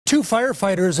Two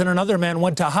firefighters and another man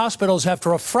went to hospitals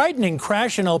after a frightening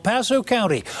crash in El Paso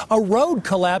County. A road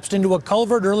collapsed into a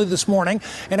culvert early this morning,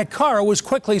 and a car was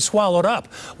quickly swallowed up.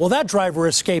 Well, that driver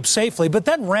escaped safely, but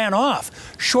then ran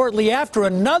off. Shortly after,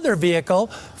 another vehicle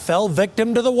fell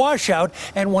victim to the washout,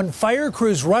 and when fire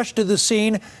crews rushed to the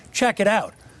scene, check it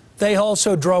out. They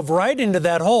also drove right into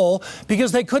that hole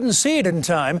because they couldn't see it in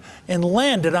time and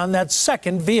landed on that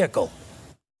second vehicle.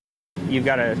 You've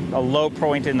got a low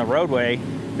point in the roadway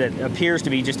that appears to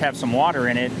be just have some water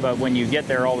in it, but when you get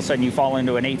there, all of a sudden you fall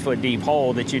into an 8-foot deep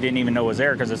hole that you didn't even know was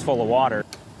there because it's full of water.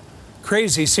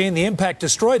 Crazy scene. The impact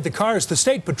destroyed the cars. The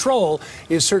State Patrol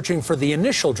is searching for the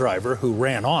initial driver who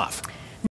ran off.